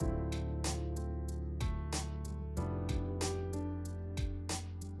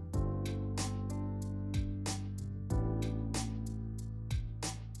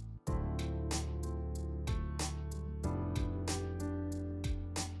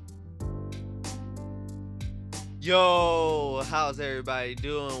Yo, how's everybody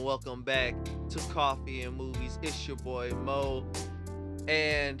doing? Welcome back to Coffee and Movies. It's your boy Mo,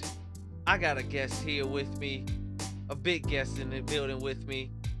 and I got a guest here with me, a big guest in the building with me,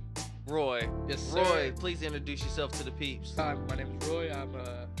 Roy. Yes, sir. Roy, please introduce yourself to the peeps. Hi, my name is Roy.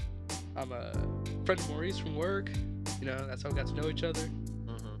 I'm a friend of Maurice from work. You know, that's how we got to know each other,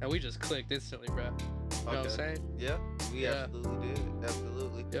 and we just clicked instantly, bro. You know what I'm saying? Yeah, we absolutely did.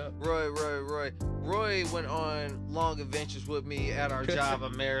 Absolutely. Yeah. Roy went on long adventures with me at our job,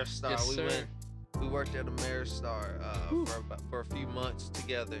 Ameristar. Yes, sir. We worked at Ameristar for a few months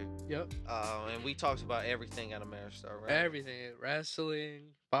together. Yep. And we talked about everything at Ameristar, right? Everything: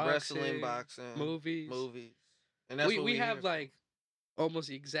 boxing, movies. And that's what we have here like almost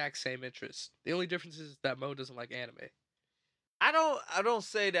the exact same interests. The only difference is that Mo doesn't like anime. I don't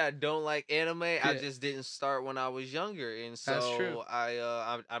say that I don't like anime. Yeah. I just didn't start when I was younger, and so that's true.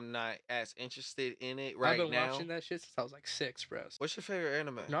 I'm not as interested in it right now. I've been watching that shit since I was like 6, bro. What's your favorite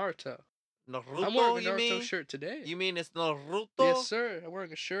anime? Naruto. Naruto. I'm wearing a Naruto shirt today. You mean it's Naruto? Yes, sir. I'm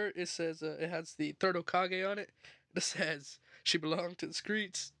wearing a shirt. It says it has the third Hokage on it. It says she belonged to the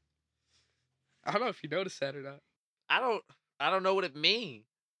streets. I don't know if you noticed that or not. I don't know what it means.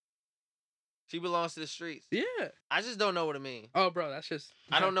 She belongs to the streets. Yeah. I just don't know what it means. Oh, bro, that's just...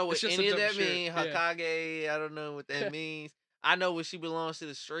 I don't know what any of that means. Hokage, I don't know what that means. I know what she belongs to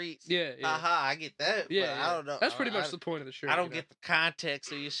the streets. Yeah. Aha, I get that. Yeah, but I don't know. That's pretty much the point of the shirt. I don't get the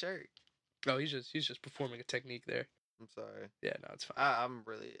context of your shirt. Oh, he's just performing a technique there. I'm sorry. Yeah, no, it's fine. I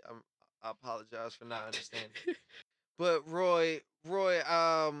apologize for not understanding. But Roy,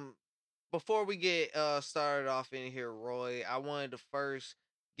 before we get started off in here, Roy, I wanted to first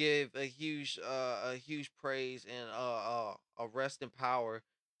give a huge praise and a rest in power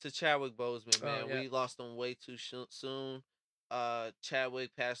to Chadwick Boseman, man. Yeah. We lost him way too soon.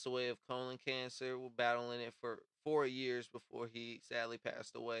 Chadwick passed away of colon cancer. We're battling it for 4 years before he sadly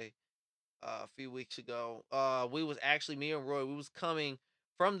passed away a few weeks ago. Me and Roy, we was coming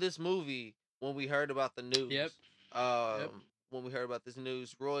from this movie when we heard about the news. Yep. When we heard about this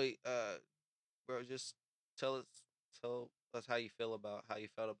news, Roy, bro, just tell us how you felt about it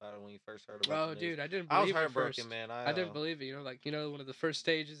when you first heard about the news. Dude, I didn't believe it. I was heartbroken, man. I didn't believe it. You know, one of the first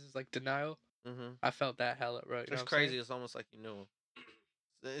stages is like denial. I felt that hella, right? It's crazy. It's almost like you knew him.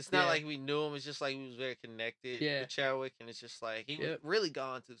 It's not like we knew him. It's just like we was very connected with Chadwick, and it's just like he was really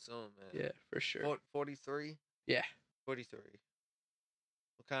gone too soon, man. Yeah, for sure. 43? Yeah. 43.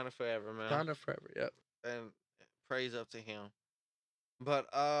 Wakanda forever, man. Wakanda forever, yep. And praise up to him. But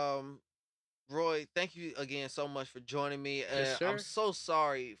Roy, thank you again so much for joining me. Yes, sir. I'm so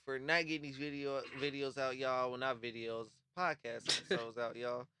sorry for not getting these videos out, y'all. Well, not videos, podcast episodes out,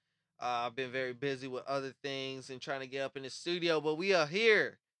 y'all. I've been very busy with other things and trying to get up in the studio, but we are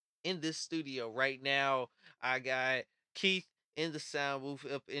here in this studio right now. I got Keith in the sound booth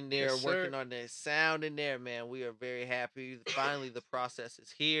up in there, working on the sound in there, man. We are very happy. Finally, the process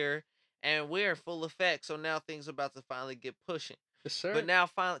is here, and we're in full effect. So now things are about to finally get pushing. Yes, sir. But now,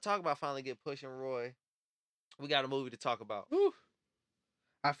 finally get pushing, Roy. We got a movie to talk about. Woo.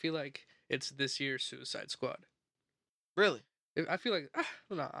 I feel like it's this year's Suicide Squad. Really? I feel like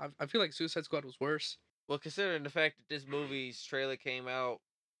I feel like Suicide Squad was worse. Well, considering the fact that this movie's trailer came out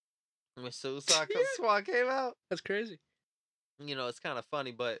when Suicide Squad came out, that's crazy. You know, it's kind of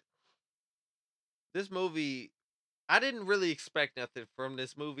funny, but this movie, I didn't really expect nothing from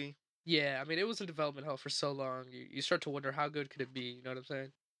this movie. Yeah, I mean, it was in development hell for so long. You start to wonder how good could it be. You know what I'm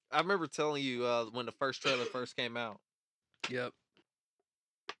saying? I remember telling you when the first trailer first came out. Yep.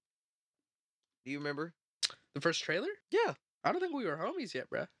 Do you remember the first trailer? Yeah. I don't think we were homies yet,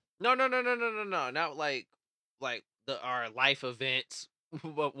 bruh. No. Not like our life events.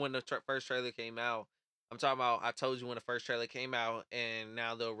 But when the first trailer came out, I'm talking about. I told you when the first trailer came out, and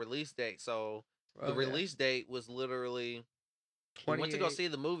now the release date. So the release date was literally. We went to go see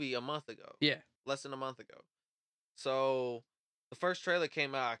the movie a month ago. Yeah. Less than a month ago. So the first trailer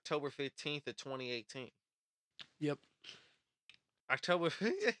came out October 15th of 2018. Yep. October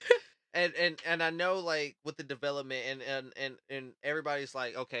and I know, like, with the development and everybody's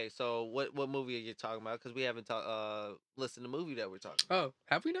like, okay, so what movie are you talking about? Because we haven't listened to the movie that we're talking about. Oh,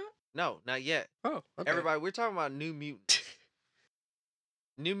 have we not? No, not yet. Oh, okay. Everybody, we're talking about New Mutants.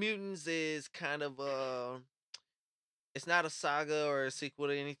 New Mutants is kind of it's not a saga or a sequel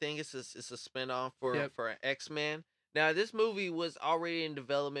to anything. It's a spinoff for X-Men. Now, this movie was already in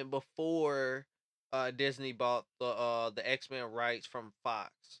development before Disney bought the X-Men rights from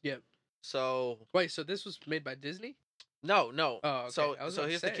Fox. Yep. So wait, so this was made by Disney? No. Oh, okay. So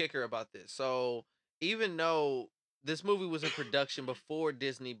here's the kicker about this. So even though this movie was in production before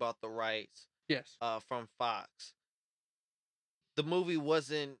Disney bought the rights, Yes. From Fox. The movie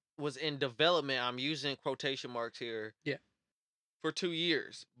was in development. I'm using quotation marks here. Yeah. For 2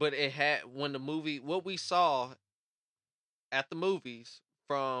 years, but it had when the movie what we saw at the movies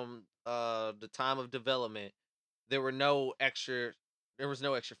from the time of development, there were no extra there was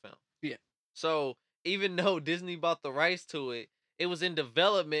no extra film. Yeah. So even though Disney bought the rights to it, it was in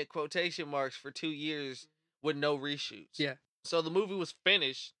development quotation marks for 2 years with no reshoots. Yeah. So the movie was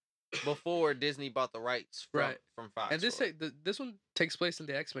finished before Disney bought the rights from Fox. And this one takes place in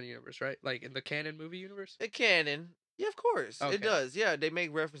the X-Men universe, right? Like in the canon movie universe. The canon, yeah, of course, Okay. it does. Yeah, they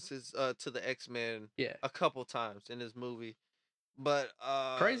make references to the X-Men. Yeah. A couple times in this movie, but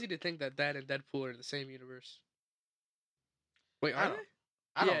crazy to think that and Deadpool are in the same universe. Wait, are they?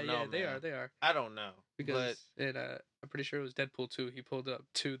 I don't know, yeah, man. they are. I don't know because I'm pretty sure it was Deadpool 2. He pulled up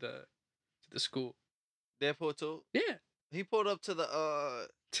to the school. Deadpool 2? Yeah. He pulled up to the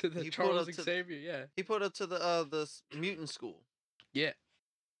to the Charles Xavier, yeah. He pulled up to the mutant school. Yeah.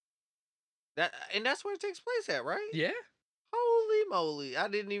 That's where it takes place at, right? Yeah. Holy moly! I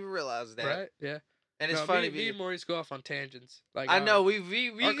didn't even realize that. Right? Yeah. And it's funny. Me and Maurice go off on tangents. Like I know we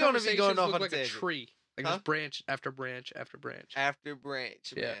gonna be going off on like tangents. A tree. Like just branch after branch after branch. After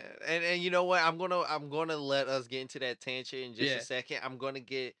branch, man. And you know what? I'm gonna let us get into that tangent in just a second. I'm gonna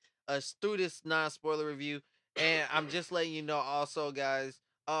get us through this non-spoiler review. And I'm just letting you know also, guys,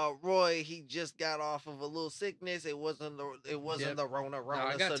 Roy, he just got off of a little sickness. It wasn't the Rona,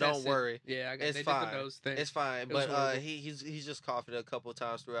 so tested. Don't worry. Yeah, it's fine. Did the nose thing. It's fine. But he's just coughing a couple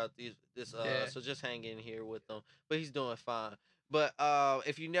times throughout this so just hang in here with him. But he's doing fine. But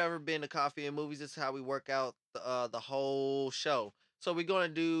if you've never been to Coffee and Movies, this is how we work out the whole show. So we're gonna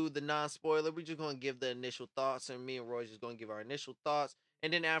do the non-spoiler. We're just gonna give the initial thoughts, and me and Roy just gonna give our initial thoughts.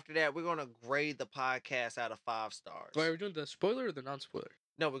 And then after that, we're gonna grade the podcast out of 5 stars. Wait, are we doing the spoiler or the non-spoiler?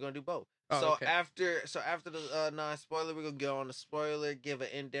 No, we're gonna do both. Oh, okay. after the non-spoiler, we're gonna go on the spoiler, give an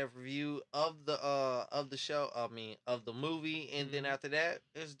in-depth review of the show. Of the movie, and then after that,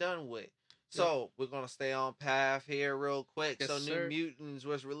 it's done with. So we're gonna stay on path here real quick. Yes, so sir. New Mutants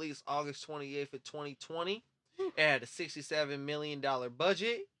was released August 28th of 2020. It had a $67 million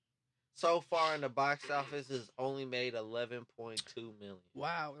budget. So far in the box office, it's only made $11.2 million.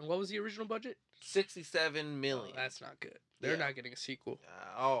 Wow! And what was the original budget? $67 million. Oh, that's not good. They're not getting a sequel.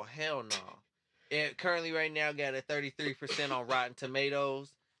 Oh hell no! It currently right now got a 33% on Rotten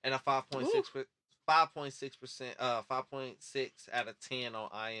Tomatoes and a 5.6%, 5.6 out of 10 on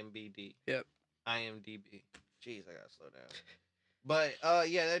IMDb. Yep. IMDb. Jeez, I gotta slow down. But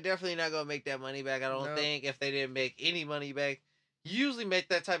yeah, they're definitely not gonna make that money back. I don't think if they didn't make any money back. Usually make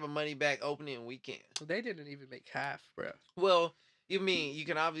that type of money back opening weekend. They didn't even make half, bro. Well, you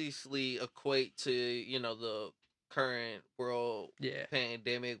can obviously equate to the current world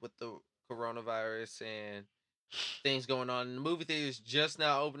pandemic with the coronavirus and things going on. The movie theaters just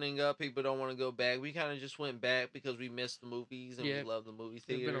now opening up. People don't want to go back. We kind of just went back because we missed the movies and we love the movie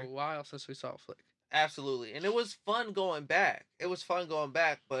theater. It's been a while since we saw a flick. Absolutely, and it was fun going back.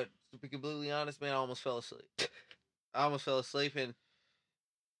 But to be completely honest, man, I almost fell asleep. And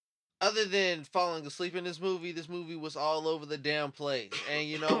other than falling asleep in this movie was all over the damn place. And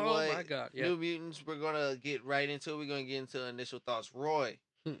you know what? Oh my God! Yeah. New Mutants. We're gonna get right into it. We're gonna get into initial thoughts. Roy,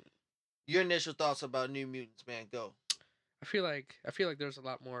 your initial thoughts about New Mutants, man. Go. I feel like there's a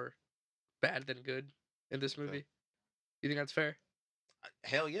lot more bad than good in this movie. You think that's fair?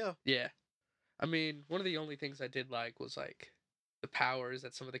 Hell yeah. Yeah. I mean, one of the only things I did like was like the powers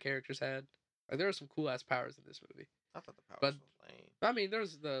that some of the characters had. Like there were some cool ass powers in this movie. I thought the powers was lame. I mean,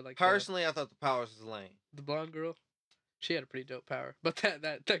 there's the personally, I thought the powers was lame. The blonde girl, she had a pretty dope power, but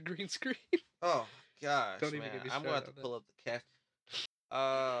that green screen. Oh gosh, don't man. even get me I'm gonna have to pull up the cast.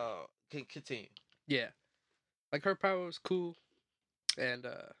 Continue. Yeah, like her power was cool, and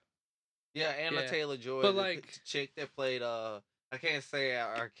Anna Taylor-Joy, but the chick that played I can't say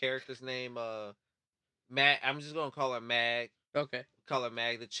our character's name. Mag. I'm just gonna call her Mag. Okay. Call her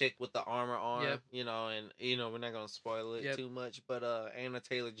Mag, the chick with the armor on. Yep. And we're not gonna spoil it too much, but Anna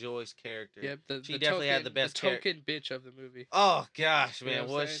Taylor-Joy's character. Yep. She definitely had the best token bitch of the movie. Oh gosh, man,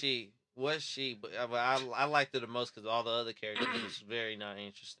 was she? But I liked her the most because all the other characters was very not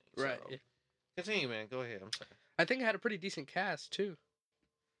interesting. Right. So. Continue, man. Go ahead. I'm sorry. I think it had a pretty decent cast too.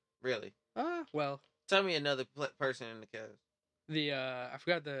 Really? Well. Tell me another person in the cast. I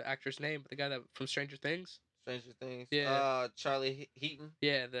forgot the actor's name, but the guy that from Stranger Things. Stranger Things. Yeah. Charlie Heaton.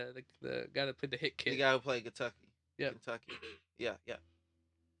 Yeah, the guy that played the hit kid. The guy who played Kentucky. Yeah. Kentucky. Yeah.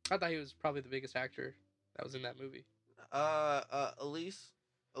 I thought he was probably the biggest actor that was in that movie. Elise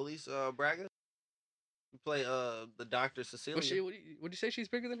Braga. You play the Dr. Cecilia. Would you say she's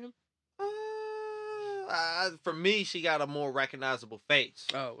bigger than him? For me, she got a more recognizable face.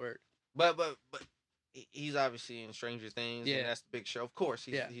 Oh, word. But he's obviously in Stranger Things, and that's the big show. Of course,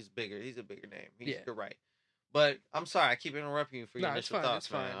 he's bigger. He's a bigger name. You're right. But I'm sorry, I keep interrupting you for your initial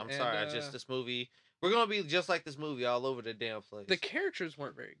thoughts, man. I'm sorry. I just this movie. We're gonna be just like this movie all over the damn place. The characters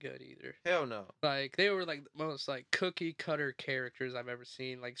weren't very good either. Hell no. Like they were like the most like cookie cutter characters I've ever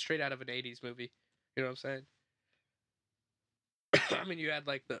seen, like straight out of an '80s movie. You know what I'm saying? I mean, you had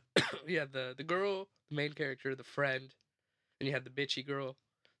like the girl, the main character, the friend, and you had the bitchy girl.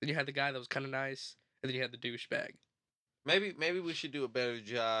 Then you had the guy that was kind of nice, and then you had the douchebag. Maybe we should do a better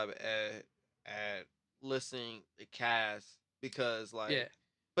job at listing the cast because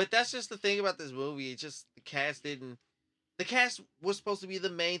but that's just the thing about this movie. It's just the cast didn't. The cast was supposed to be the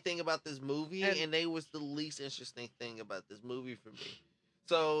main thing about this movie, and they was the least interesting thing about this movie for me.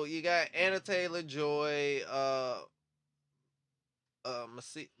 So you got Anna Taylor-Joy, I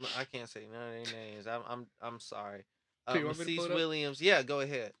can't say none of their names. I'm sorry. Macice Williams. Yeah, go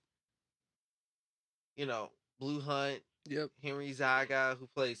ahead. You know, Blue Hunt. Yep. Henry Zaga, who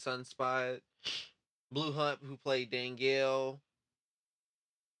played Sunspot. Blue Hunt, who played Danielle.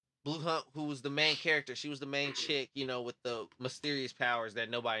 Blue Hunt, who was the main character. She was the main chick, you know, with the mysterious powers that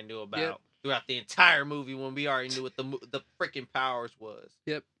nobody knew about throughout the entire movie when we already knew what the freaking powers was.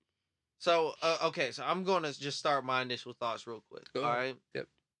 Yep. So, okay, so I'm going to just start my initial thoughts real quick. All right? Yep.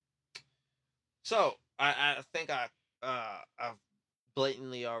 So, I think I've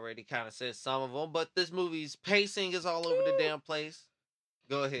blatantly already kind of said some of them, but this movie's pacing is all over the damn place.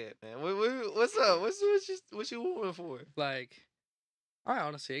 Go ahead, man. What's up? What you moving for? Like, I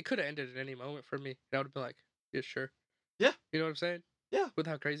honestly, it could have ended at any moment for me. I would have been like, yeah, sure. Yeah. You know what I'm saying? Yeah. With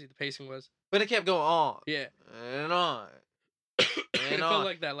how crazy the pacing was. But it kept going on. Yeah. And on. It felt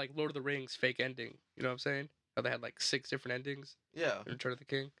like that, like Lord of the Rings fake ending. You know what I'm saying? How they had like 6 different endings. Yeah. In Return of the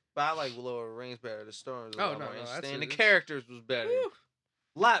King. But I like Lord of the Rings better. The story was a lot more interesting. And the that's characters was better. Woo.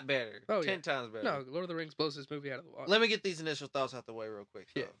 Lot better. Oh, 10 times better. No, Lord of the Rings blows this movie out of the water. Let me get these initial thoughts out the way real quick.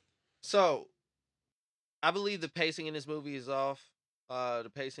 Yeah. So, I believe the pacing in this movie is off.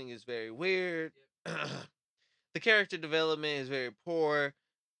 The pacing is very weird. The character development is very poor.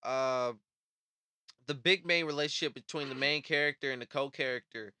 The big main relationship between the main character and the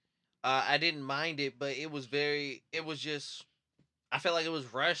co-character, I didn't mind it, but it was just, I felt like it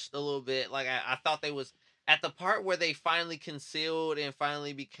was rushed a little bit. Like, I thought they was, at the part where they finally concealed and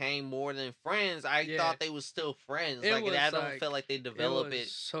finally became more than friends, I thought they was still friends. I don't feel like they developed it.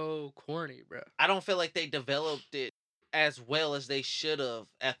 So corny, bro. I don't feel like they developed it as well as they should have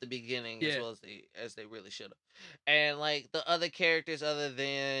at the beginning, as well as they really should have. And like the other characters other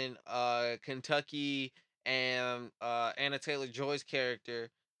than Kentucky and Anna Taylor-Joy's character,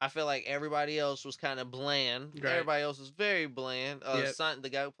 I feel like everybody else was kind of bland. Right. Everybody else was very bland. The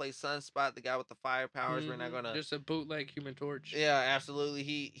guy who plays Sunspot, the guy with the fire powers, we're not gonna just a bootleg Human Torch. Yeah, absolutely.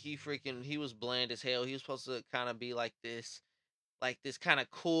 He was bland as hell. He was supposed to kind of be like this kind of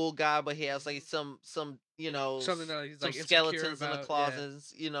cool guy, but he has like some you know, something that he's some like skeletons in the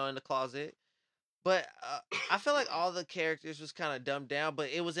closets, you know, in the closet. But I feel like all the characters was kind of dumbed down, but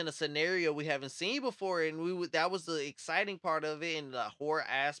it was in a scenario we haven't seen before, and that was the exciting part of it, and the horror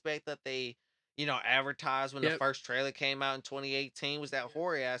aspect that they, you know, advertised when the first trailer came out in 2018 was that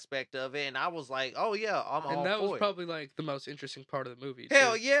horror aspect of it, and I was like, oh yeah, I'm all for it. And that was probably like the most interesting part of the movie.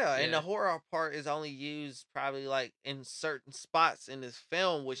 Hell yeah, and the horror part is only used probably like in certain spots in this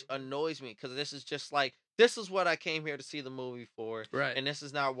film, which annoys me because this is just like, this is what I came here to see the movie for, right? And this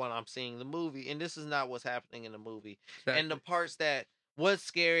is not what I'm seeing the movie, and this is not what's happening in the movie. Exactly. And the parts that was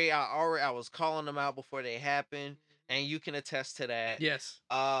scary, I was calling them out before they happened. And you can attest to that. Yes.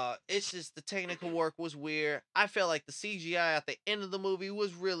 It's just the technical work was weird. I felt like the CGI at the end of the movie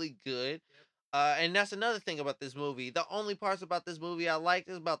was really good. And that's another thing about this movie. The only parts about this movie I liked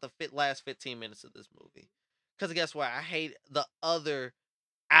is about the last 15 minutes of this movie. Because guess what? I hate the other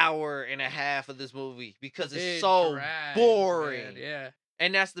hour and a half of this movie because it's so boring. Man. Yeah.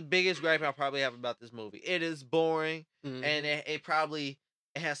 And that's the biggest gripe I probably have about this movie. It is boring. Mm-hmm. And it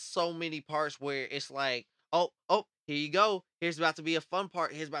has so many parts where it's like, oh, here you go. Here's about to be a fun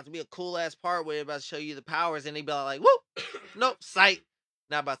part. Here's about to be a cool ass part where they're about to show you the powers, and they be like, whoop, nope, sight,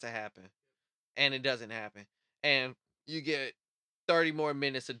 not about to happen. And it doesn't happen. And you get 30 more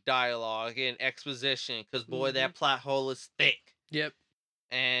minutes of dialogue and exposition, because boy, that plot hole is thick. Yep.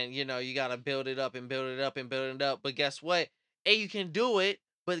 And you know, you gotta build it up and build it up and build it up. But guess what? You can do it.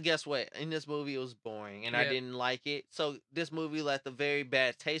 But guess what? In this movie, it was boring, and I didn't like it. So this movie left a very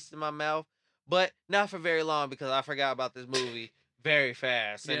bad taste in my mouth. But not for very long, because I forgot about this movie very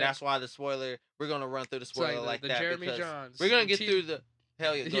fast. And that's why the spoiler, we're going to run through the spoiler like that. Jeremy Johns. We're going to get through the...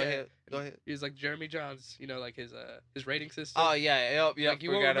 Hell yeah, go ahead. He was like Jeremy Johns, like his rating system. Oh yeah, yep. Like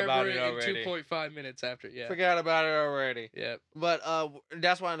you won't remember it in 2.5 minutes after. Yeah. Forgot about it already. Yep. But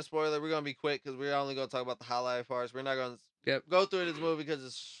that's why in the spoiler we're gonna be quick because we're only gonna talk about the highlight parts. We're not gonna go through this movie because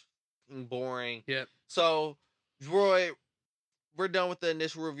it's boring. Yep. So, Roy, we're done with the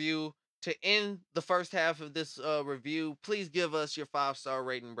initial review. To end the first half of this review, please give us your 5-star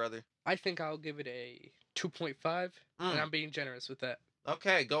rating, brother. I think I'll give it a 2.5, and I'm being generous with that.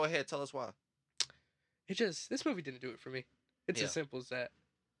 Okay, go ahead. Tell us why. This movie didn't do it for me. It's as simple as that.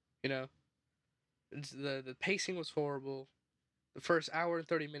 The pacing was horrible. The first hour and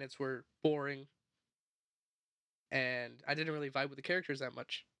 30 minutes were boring. And I didn't really vibe with the characters that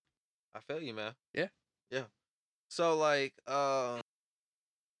much. I feel you, man. Yeah. Yeah. So, like,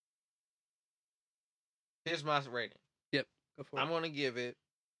 here's my rating. Yep. Go for it. I'm going to give it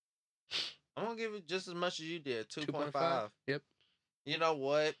just as much as you did, 2.5. Yep. You know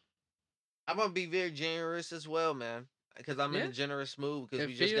what? I'm going to be very generous as well, man. Because I'm in a generous mood because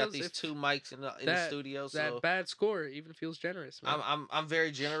we just got these 2 mics in the studio. So that bad score even feels generous, man. I'm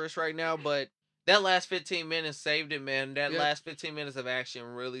very generous right now, but that last 15 minutes saved it, man. That last 15 minutes of action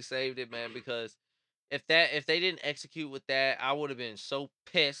really saved it, man, because if they didn't execute with that, I would have been so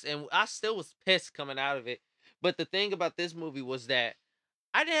pissed. And I still was pissed coming out of it. But the thing about this movie was that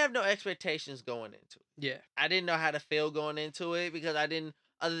I didn't have no expectations going into it. Yeah. I didn't know how to feel going into it because I didn't,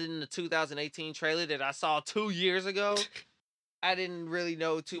 other than the 2018 trailer that I saw 2 years ago, I didn't really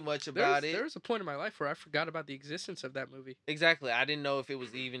know too much about it. There was a point in my life where I forgot about the existence of that movie. Exactly. I didn't know if it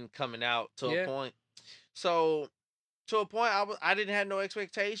was even coming out to a point. So, to a point, I didn't have no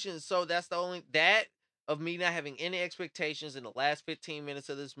expectations. So, that's the only, that of me not having any expectations in the last 15 minutes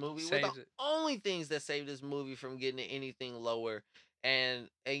of this movie were the only things that saved this movie from getting anything lower. And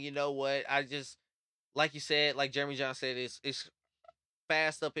you know what? I just, like you said, like Jeremy John said, it's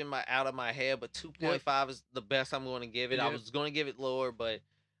fast up out of my head, but 2.5 is the best I'm going to give it. I was going to give it lower, but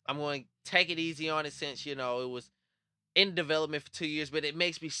I'm going to take it easy on it since, it was in development for 2 years, but it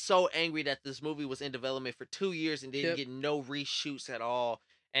makes me so angry that this movie was in development for 2 years and didn't get no reshoots at all.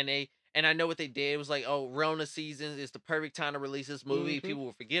 And I know what they did. It was like, oh, Rona seasons is the perfect time to release this movie. Mm-hmm. People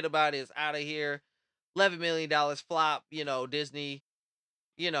will forget about it. It's out of here. $11 million flop, Disney,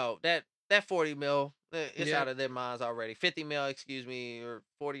 that 40 mil, it's out of their minds already. 50 mil, excuse me, or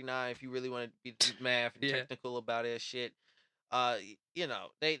 49 if you really want to be math and technical about it, shit.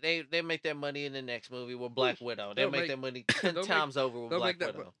 They make that money in the next movie with Black Widow. They make that money 10 times over with Black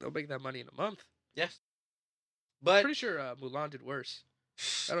Widow. They'll make that money in a month. Yes. But I'm pretty sure Mulan did worse.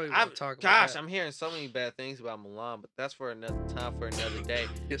 I don't even want to talk about that. Gosh, I'm hearing so many bad things about Mulan, but that's for another time, for another day.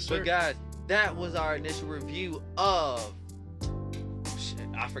 Yes, sir. But guys, that was our initial review of...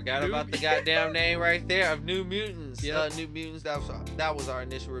 I forgot about the goddamn name right there of New Mutants. New Mutants. That was our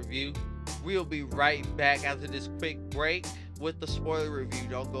initial review. We'll be right back after this quick break with the spoiler review.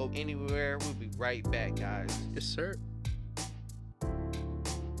 Don't go anywhere. We'll be right back, guys. Yes, sir.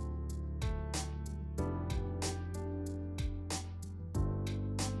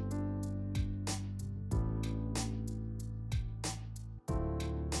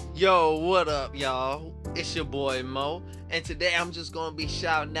 Yo, what up, y'all? It's your boy Mo, and today I'm just gonna be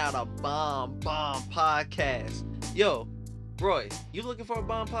shouting out a bomb podcast. Yo, Roy, you looking for a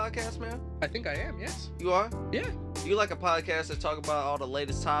bomb podcast, man? I think I am. Yes. You are? Yeah. You like a podcast that talk about all the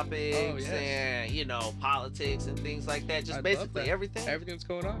latest topics and politics and things like that? Just basically everything. Everything's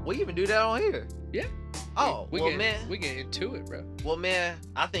going on. We even do that on here. Yeah. Oh, we get into it, bro. Well, man,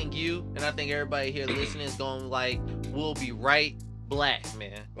 I think you and I think everybody here listening is going we'll be right black,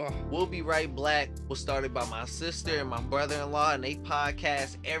 man. We'll be right black was started by my sister and my brother-in-law, and they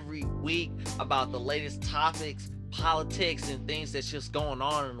podcast every week about the latest topics, politics, and things that's just going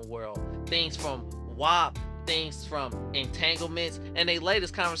on in the world. Things from WAP, things from entanglements, and their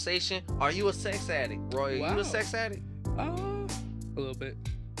latest conversation, are you a sex addict? Roy, are you a sex addict? A little bit.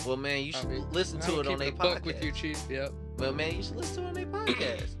 Well, man, you should listen to it on their podcast. With you, Chief. Yep. Well, man, you should listen to it on their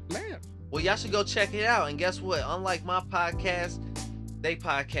podcast. Man. Well, y'all should go check it out. And guess what? Unlike my podcast, they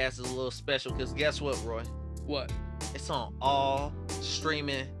podcast is a little special because guess what, Roy? What? It's on all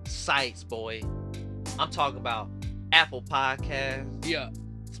streaming sites, boy. I'm talking about Apple Podcasts. Yeah.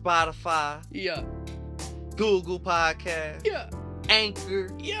 Spotify. Yeah. Google Podcasts. Yeah.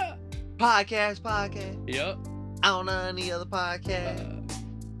 Anchor. Yeah. Podcast. Yep. I don't know any other podcast.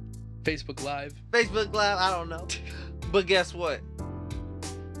 Facebook Live. I don't know. But guess what?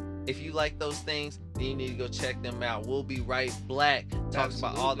 If you like those things, then you need to go check them out. We'll be right black. Talks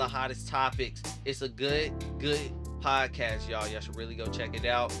about all the hottest topics. It's a good podcast, y'all. Y'all should really go check it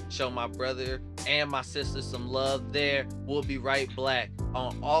out. Show my brother and my sister some love there. We'll be right black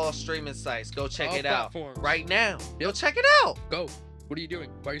on all streaming sites. Go check all it platforms. out right now. Yep. Go check it out. Go. What are you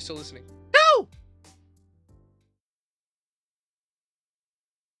doing? Why are you still listening? Go.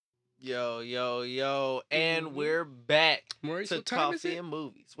 Yo. And we're back to Coffee and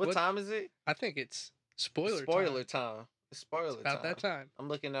Movies. What time is it? I think it's spoiler time. It's spoiler time. About that time. I'm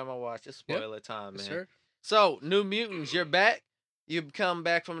looking at my watch. It's spoiler time, man. Yes, sir. So, New Mutants, you're back. You've come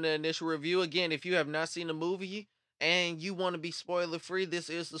back from the initial review. Again, if you have not seen the movie and you want to be spoiler free, this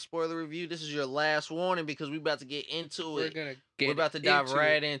is the spoiler review. This is your last warning because we're about to get into it. We're about to dive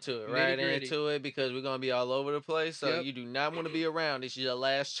right into it because we're going to be all over the place. So you do not want to be around. This is your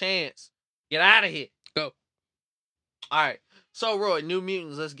last chance. Get out of here. Go. All right. So, Roy, New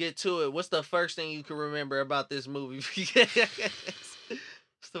Mutants, let's get to it. What's the first thing you can remember about this movie? What's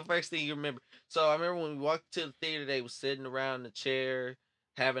the first thing you remember? So, I remember when we walked to the theater, they were sitting around in the chair,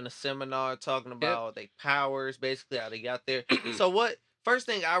 having a seminar, talking about their powers, basically how they got there. So, first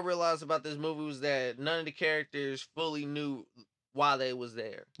thing I realized about this movie was that none of the characters fully knew why they was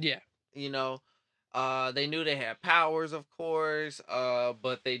there. Yeah. You know? They knew they had powers, of course,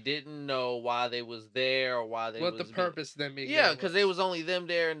 but they didn't know why they was there or why they what the purpose of them being there. Yeah, because it was only them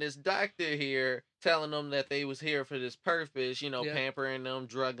there and this doctor here telling them that they was here for this purpose, you know, pampering them,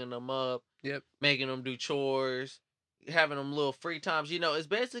 drugging them up, making them do chores, having them little free times. You know, it's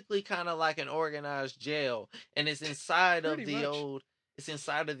basically kind of like an organized jail, and it's inside of the old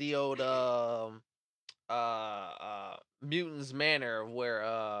Mutants Manor, where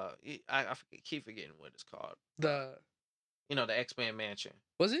I keep forgetting what it's called. The X-Men Mansion.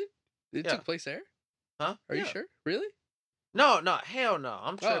 Was it? It took place there? Huh? Are you sure? Really? No, hell no.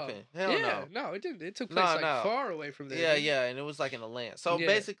 I'm tripping. No, it didn't. It took place far away from there. Yeah, and it was like in a land. So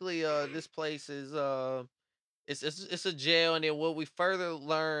basically, this place is it's a jail, and then what we further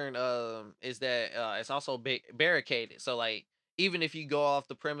learn is that it's also barricaded. So like, even if you go off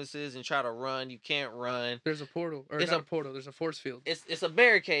the premises and try to run, you can't run. There's a portal, or not a portal. There's a force field. It's a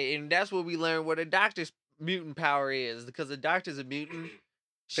barricade, and that's what we learn what the Doctor's mutant power is, because the Doctor's a mutant.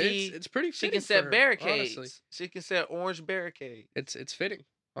 It's pretty fitting. She can set barricades. Honestly. She can set orange barricades. It's fitting,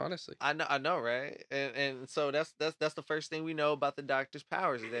 honestly. I know, right? And so that's the first thing we know about the Doctor's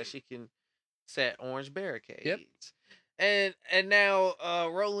powers, is that she can set orange barricades. Yep. And now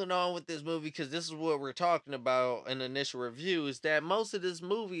rolling on with this movie, because this is what we're talking about in the initial review, is that most of this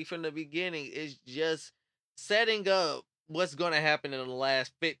movie from the beginning is just setting up what's going to happen in the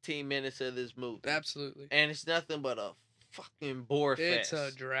last 15 minutes of this movie. Absolutely. And it's nothing but a fucking bore fest. It's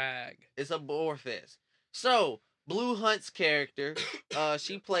a drag. It's a bore fest. So, Blue Hunt's character,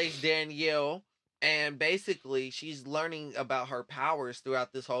 she plays Danielle, and basically she's learning about her powers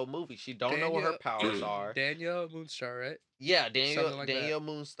throughout this whole movie. She don't know what her powers are. Danielle Moonstar, right? Yeah, Danielle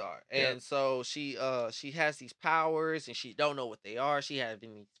Moonstar. And so she has these powers, and she don't know what they are. She has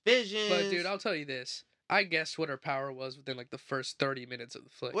these visions. But dude, I'll tell you this. I guessed what her power was within like the first 30 minutes of the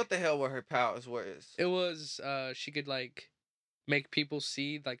flick. What the hell were her powers? It was she could like make people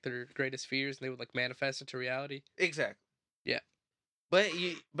see like their greatest fears, and they would like manifest into reality. Exactly. Yeah. But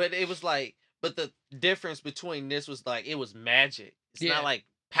it was like, but the difference between this was like, it was magic. It's not like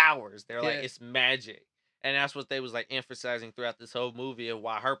powers. They're like, it's magic. And that's what they was like emphasizing throughout this whole movie, of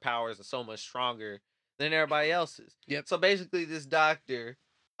why her powers are so much stronger than everybody else's. Yep. So basically, this doctor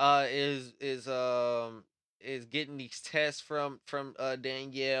is getting these tests from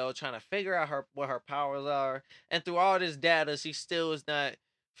Danielle, trying to figure out what her powers are, and through all this data, she still is not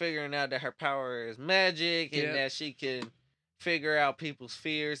figuring out that her power is magic, and that she can figure out people's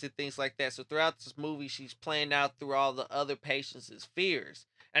fears and things like that. So throughout this movie, she's playing out through all the other patients' fears,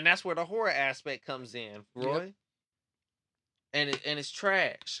 and that's where the horror aspect comes in, Roy. Yep. And it's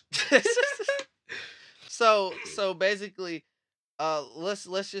trash. So basically,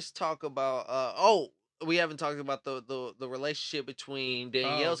 let's just talk about we haven't talked about the relationship between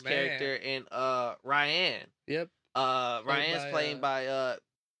Danielle's character and Ryan. Yep. Ryan's played by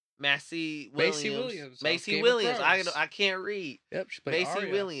Macy Williams. Macy Williams. I can't read. Yep, she played Macy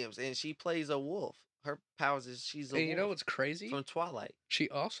Arya. Williams, and she plays a wolf. Her powers is she's a wolf. And you know what's crazy? From Twilight. She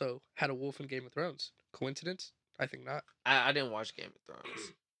also had a wolf in Game of Thrones. Coincidence? I think not. I didn't watch Game of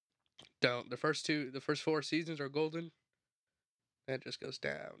Thrones. Don't. The first 4 seasons are golden. It just goes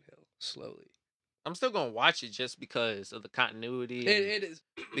downhill slowly. I'm still gonna watch it just because of the continuity. It is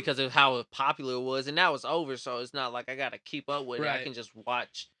because of how popular it was, and now it's over, so it's not like I gotta keep up with it. Right. I can just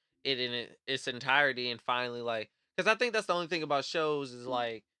watch it in its entirety and finally, like, because I think that's the only thing about shows is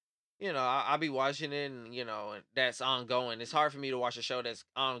like, you know, I'll be watching it, and you know, and that's ongoing. It's hard for me to watch a show that's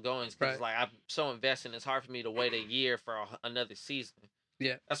ongoing because Right. like I'm so invested. It's hard for me to wait a year for another season.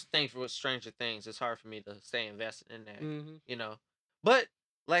 Yeah. That's the thing for with Stranger Things. It's hard for me to stay invested in that. Mm-hmm. You know, but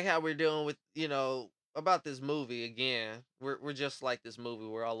like how we're doing with about this movie again. We're just like this movie.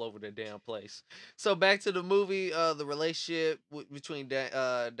 We're all over the damn place. So back to the movie. The relationship between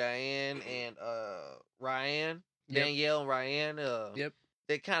Diane and Ryan. Yep. Danielle and Ryan. Yep.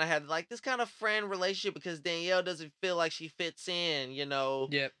 They kind of had like this kind of friend relationship because Danielle doesn't feel like she fits in,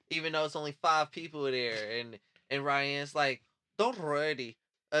 Yep. even though it's only 5 people there, and Ryan's like, "Don't worry,"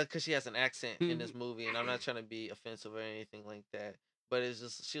 because she has an accent in this movie, and I'm not trying to be offensive or anything like that, but it's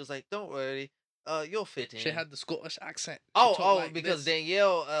just she was like, "Don't worry, you'll fit in." She had the Scottish accent. Like because this.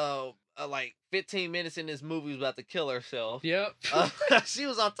 Danielle, like 15 minutes in this movie was about to kill herself. Yep. She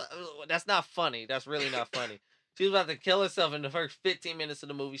was on. That's not funny. That's really not funny. She was about to kill herself in the first 15 minutes of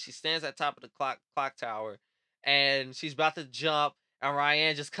the movie. She stands at top of the clock tower, and she's about to jump. And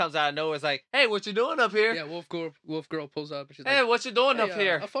Ryan just comes out of nowhere. It's like, "Hey, what you doing up here?" Yeah, Wolf girl pulls up. And she's "Hey, like, what you doing up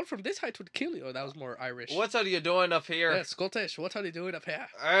here?" A fall from this height would kill you. That was more Irish. "What are you doing up here?" Yeah, Scottish. What are you doing up here?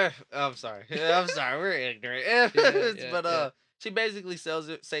 I'm sorry. I'm sorry. We're ignorant. But she basically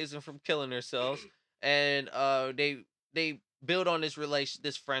saves him from killing herself, and they build on this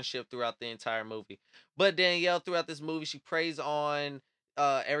this friendship throughout the entire movie. But Danielle, throughout this movie, she preys on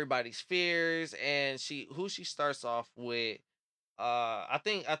everybody's fears, and she starts off with. I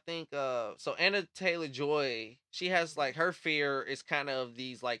think so Anna Taylor-Joy, she has like her fear is kind of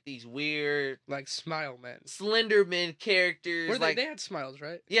these weird like smile men, slender men characters. They had smiles,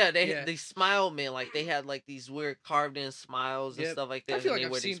 right? Yeah, they smile men, like they had like these weird carved in smiles and stuff like that. I feel like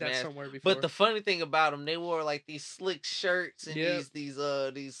I've seen that somewhere before. But the funny thing about them, they wore like these slick shirts and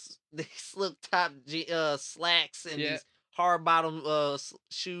these slip top slacks and these hard bottom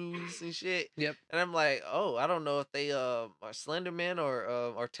shoes and shit. Yep. And I'm like, oh, I don't know if they are Slenderman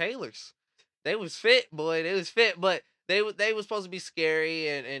or Taylors. They was fit, boy. They was fit, but they was supposed to be scary,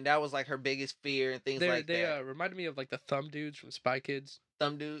 and that was like her biggest fear and things like that. They reminded me of like the Thumb Dudes from Spy Kids.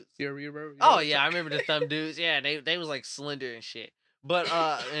 Thumb Dudes. You remember? Oh yeah, I remember the Thumb Dudes. Yeah, they was like slender and shit. But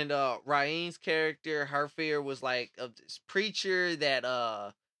and Ryan's character, her fear was like of this preacher that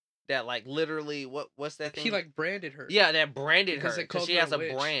like literally what's that thing? He like branded her. Yeah, that branded her because she has a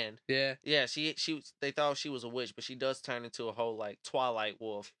witch. brand. Yeah. Yeah, they thought she was a witch, but she does turn into a whole like Twilight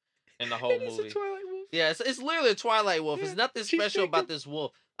wolf in the whole movie. It's a Twilight wolf. Yeah, it's literally a Twilight wolf. Yeah, it's nothing special about this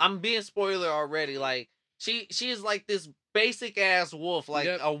wolf. I'm being spoiler already. Like she is like this basic ass wolf, like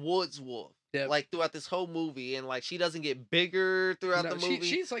a woods wolf. Yep. Like throughout this whole movie, and like she doesn't get bigger throughout the movie.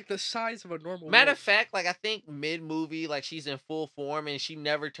 She's like the size of a normal. Matter of fact, like I think mid movie, like she's in full form, and she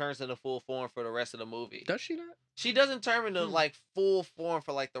never turns into full form for the rest of the movie. Does she not? She doesn't turn into like full form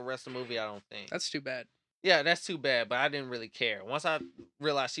for like the rest of the movie. I don't think. That's too bad. Yeah, that's too bad. But I didn't really care. Once I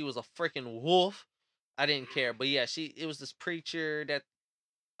realized she was a freaking wolf, I didn't care. But yeah, it was this preacher that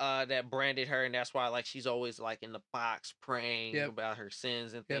branded her, and that's why like she's always like in the box praying about her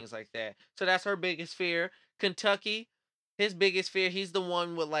sins and things like that. So that's her biggest fear. Kentucky, his biggest fear, he's the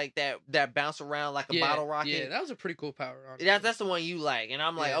one with like that bounce around like a bottle rocket. Yeah, that was a pretty cool power. Honestly. That's the one you like, and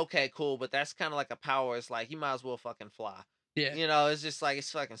I'm like, okay, cool, but that's kind of like a power. It's like you might as well fucking fly. Yeah. You know, it's just like it's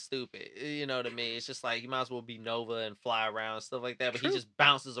fucking stupid. You know, to me, it's just like you might as well be Nova and fly around and stuff like that. But he just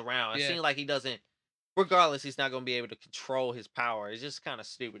bounces around. It seems like he doesn't. Regardless, he's not going to be able to control his power. It's just kind of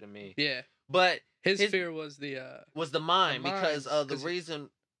stupid to me. Yeah. But his fear was the mind, because the reason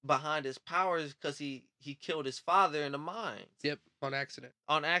behind his power is because he killed his father in the mines. Yep, on accident.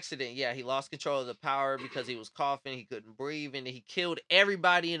 On accident, yeah. He lost control of the power because he was coughing, he couldn't breathe, and he killed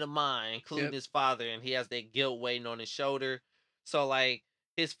everybody in the mine, including his father, and he has that guilt weighing on his shoulder. So, like,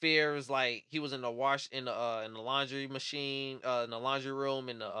 his fear was like he was in the laundry machine, in the laundry room,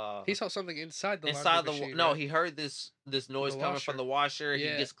 he saw something inside the machine. No, he heard this noise coming from the washer.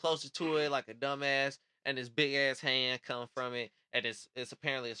 Yeah. He gets closer to it like a dumbass, and his big ass hand comes from it, and it's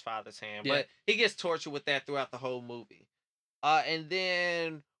apparently his father's hand. Yeah. But he gets tortured with that throughout the whole movie. And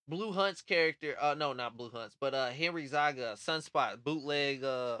then Blue Hunt's character, no, not Blue Hunt's, but Henry Zaga, Sunspot, bootleg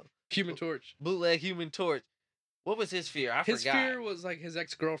Human Torch. Bootleg Human Torch. What was his fear? I forgot. His fear was like his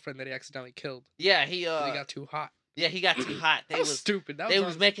ex-girlfriend that he accidentally killed. Yeah, he got too hot. Yeah, he got too hot. That was stupid. They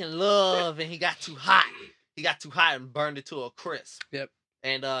was making love, and he got too hot. He got too hot and burned it to a crisp. Yep.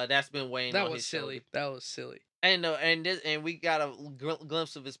 And that's been weighing on his shoulder. That was silly. And we got a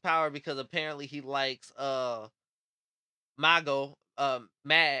glimpse of his power because apparently he likes Mag,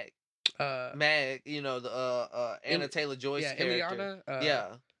 Mag, you know, the Anna Taylor-Joy's character. Ileana, yeah.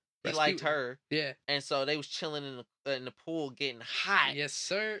 He liked her. Yeah. And so they was chilling in the pool getting hot. Yes,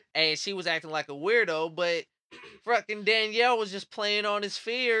 sir. And she was acting like a weirdo, but fucking Danielle was just playing on his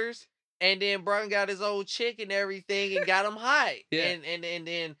fears. And then Brun got his old chick and everything and got him hot. Yeah. And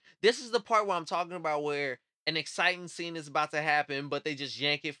then this is the part where I'm talking about where an exciting scene is about to happen, but they just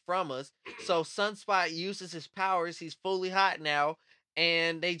yank it from us. So Sunspot uses his powers. He's fully hot now.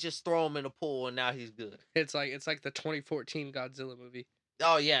 And they just throw him in the pool, and now he's good. It's like the 2014 Godzilla movie.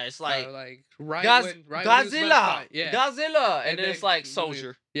 Oh yeah, it's like Godzilla, yeah, Godzilla, and then it's like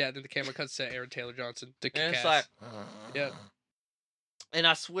Soldier. Yeah, then the camera cuts to Aaron Taylor Johnson. And it's like, yeah. And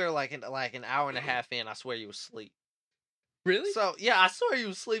I swear, like an hour and a half in, I swear you was asleep. Really? So yeah, I swear you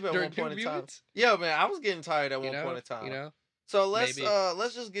was asleep at one point in time. Yeah, man, I was getting tired at one point in time. You know. So let's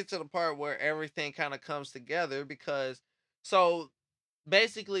just get to the part where everything kind of comes together because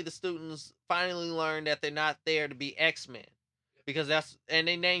basically the students finally learn that they're not there to be X-Men because and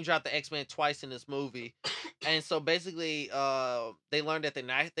they name drop the X-Men twice in this movie. And so basically they learned that they're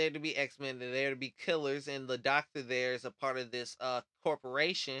not there to be X-Men, they're there to be killers, and the doctor there is a part of this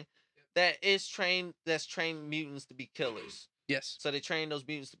corporation that's trained mutants to be killers. Yes. So they train those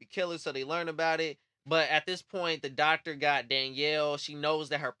mutants to be killers, so they learn about it. But at this point the doctor got Danielle. She knows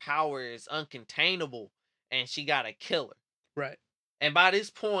that her power is uncontainable and she got to kill her. Right. And by this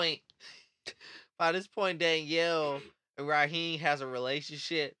point, Danielle and Raheem has a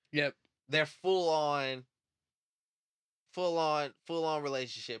relationship. Yep. They're full on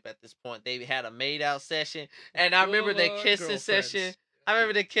relationship at this point. They had a made out session, and I remember the kissing session.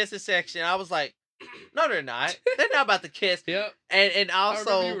 I was like, no, they're not. They're not about to kiss. Yep. And also,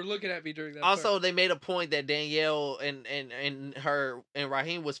 I remember you were looking at me during that. Also, they made a point that Danielle and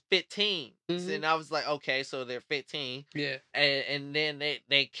Raheem was 15, and I was like, okay, so they're 15. Yeah. And then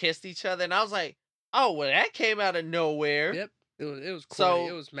they kissed each other, and I was like, oh, well, that came out of nowhere. Yep. It was corny.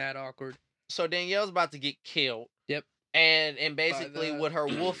 It was mad awkward. So Danielle's about to get killed. Yep. And basically with her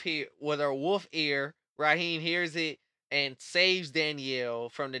wolf ear, Raheem hears it and saves Danielle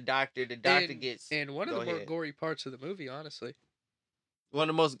from the doctor. The doctor gets one of the more gory parts of the movie, honestly. One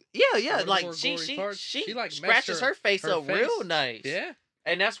of the most like she like scratches her face up real nice. Yeah.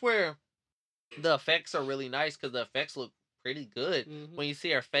 And that's where the effects are really nice because the effects look pretty good. When you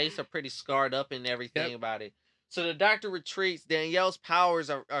see her face are pretty scarred up and everything about it. So the doctor retreats. Danielle's powers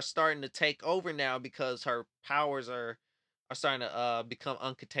are starting to take over now because her powers are starting to become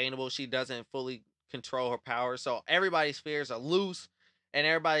uncontainable. She doesn't fully control her powers. So everybody's fears are loose and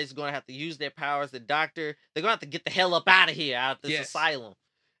everybody's going to have to use their powers. The doctor, they're going to have to get the hell up out of here, out of this asylum.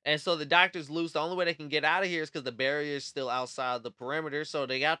 And so the doctor's loose. The only way they can get out of here is because the barrier is still outside the perimeter. So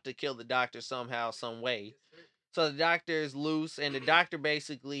they have to kill the doctor somehow, some way. So the doctor is loose, and the doctor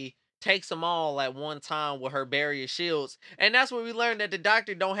basically takes them all at one time with her barrier shields. And that's where we learned that the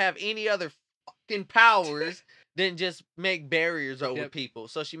doctor don't have any other fucking powers than just make barriers over people.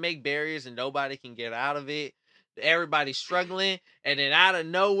 So she make barriers and nobody can get out of it. Everybody's struggling, and then out of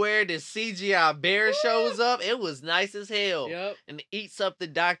nowhere, this CGI bear shows up. It was nice as hell. Yep. And eats up the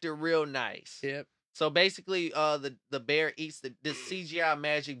doctor real nice. Yep. So basically, the bear eats this CGI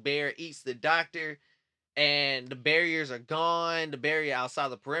magic bear eats the doctor, and the barriers are gone. The barrier outside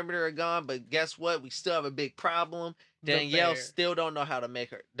the perimeter are gone. But guess what? We still have a big problem. Danielle still don't know how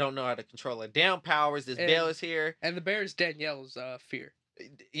to control her damn powers. This bear is here, and the bear is Danielle's fear.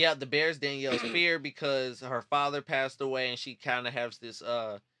 Yeah, the bear's Danielle's fear because her father passed away, and she kind of has this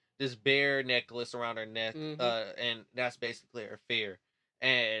bear necklace around her neck, and that's basically her fear.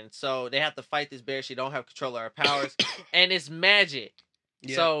 And so they have to fight this bear. She don't have control of her powers, and it's magic.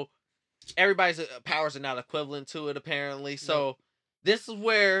 Yeah. So everybody's powers are not equivalent to it apparently. So this is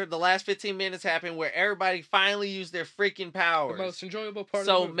where the last 15 minutes happen, where everybody finally used their freaking powers. The most enjoyable part of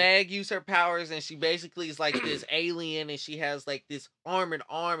the movie. So Meg used her powers, and she basically is like this alien, and she has like this armored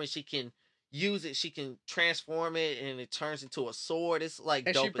arm, and she can use it. She can transform it, and it turns into a sword. It's like dope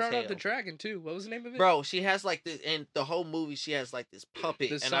as hell. And she brought out the dragon too. What was the name of it? Bro, she has like this, in the whole movie, she has like this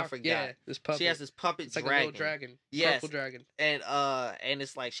puppet, I forgot. Yeah, this puppet. She has this puppet it's like dragon. A little dragon. Yes. Purple dragon. And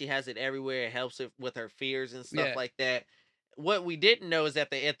it's like she has it everywhere. It helps her with her fears and stuff like that. What we didn't know is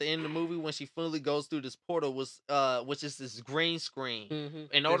that at the end of the movie, when she fully goes through this portal, which is this green screen.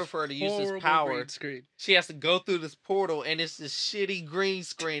 In order for her to use this power, she has to go through this portal, and it's this shitty green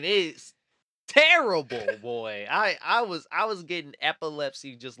screen. It's terrible, boy. I was getting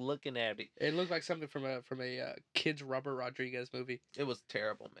epilepsy just looking at it. It looked like something from a Kids Robert Rodriguez movie. It was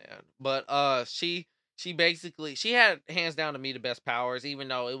terrible, man. But she basically, she had hands down to me the best powers, even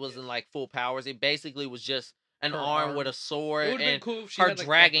though it wasn't like full powers. It basically was just an arm with a sword, it would have and been cool if she her had, like,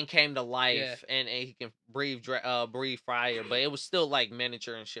 dragon came to life, Yeah. and he can breathe fire, but it was still like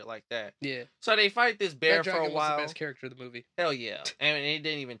miniature and shit like that. Yeah. So they fight this bear That for a dragon was while. the best character of the movie. Hell yeah, and it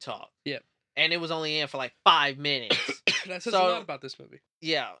didn't even talk. Yep. And it was only in for like 5 minutes. That says a lot about this movie.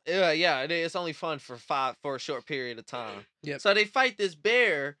 Yeah. It's only fun for a short period of time. Yep. So they fight this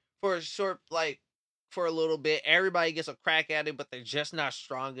bear for a little bit. Everybody gets a crack at it, but they're just not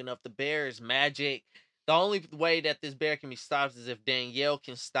strong enough. The bear is magic. The only way that this bear can be stopped is if Danielle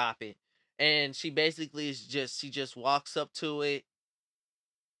can stop it. And she basically she just walks up to it,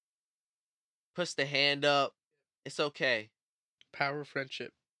 puts the hand up. It's okay. Power of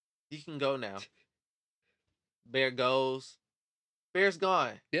friendship. You can go now. Bear goes. Bear's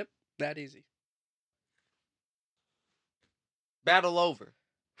gone. Yep, that easy. Battle over.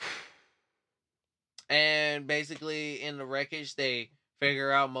 And basically, in the wreckage, they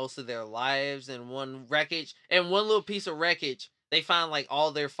figure out most of their lives. And one little piece of wreckage, they find like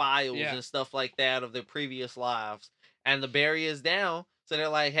all their files and stuff like that of their previous lives. And the barrier is down, so they're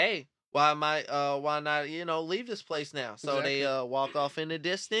like, "Hey, why not, leave this place now?" So they walk off in the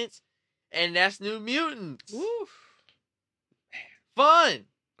distance, and that's New Mutants. Woo. Fun.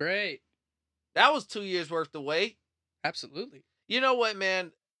 Great. That was 2 years worth of wait. Absolutely. You know what,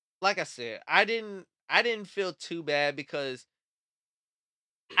 man? Like I said, I didn't feel too bad because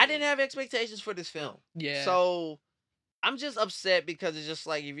I didn't have expectations for this film. Yeah. So I'm just upset because it's just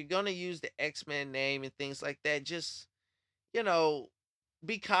like, if you're gonna use the X-Men name and things like that, just,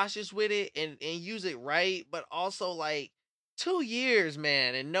 be cautious with it and use it right. But also, like, 2 years,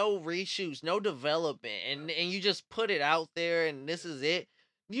 man, and no reshoots, no development, and you just put it out there, and this is it.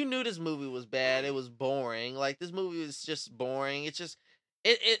 You knew this movie was bad. It was boring. Like, this movie was just boring. It's just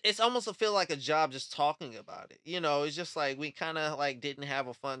it's almost a feel like a job just talking about it. It's just like we kind of like didn't have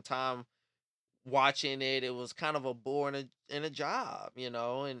a fun time watching it. It was kind of a bore and a job,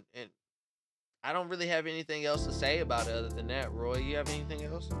 and I don't really have anything else to say about it other than that. Roy, you have anything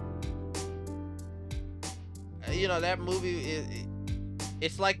else? That movie,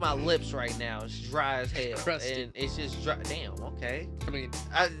 it's like my lips right now. It's dry as hell. Crusty. And it's just dry. Damn, okay. I mean,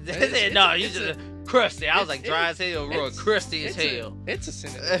 crusty. I was like, dry as hell, Roy. Crusty as hell. It's a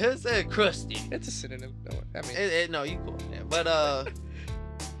synonym. It said crusty. It's a synonym. No, you cool. Yeah. But,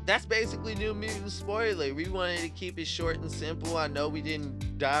 that's basically New Mutants spoiler. We wanted to keep it short and simple. I know we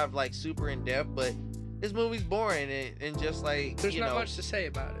didn't dive like super in depth, but this movie's boring and just like, there's not much to say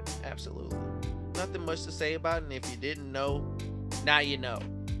about it. Absolutely. Nothing much to say about it, and if you didn't know, now you know.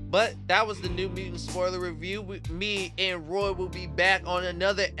 But that was the New Mutant spoiler review. Me and Roy will be back on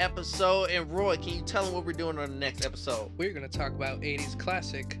another episode. And Roy, can you tell them what we're doing on the next episode? We're going to talk about 80s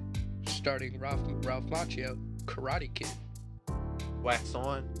classic, starting Ralph Macchio, Karate Kid. Wax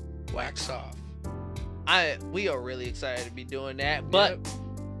on, wax off. We are really excited to be doing that. But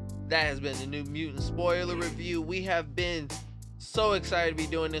that has been the New Mutant spoiler review. We have been so excited to be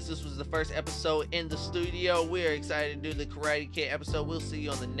doing this. This was the first episode in the studio. We're excited to do the Karate Kid episode. We'll see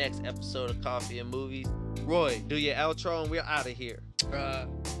you on the next episode of Coffee and Movies. Roy, do your outro and we're out of here.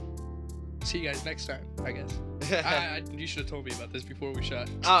 See you guys next time, I guess. You should have told me about this before we shot.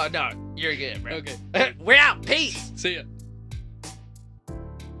 Oh, no. You're good, bro. Okay. We're out. Peace. See ya.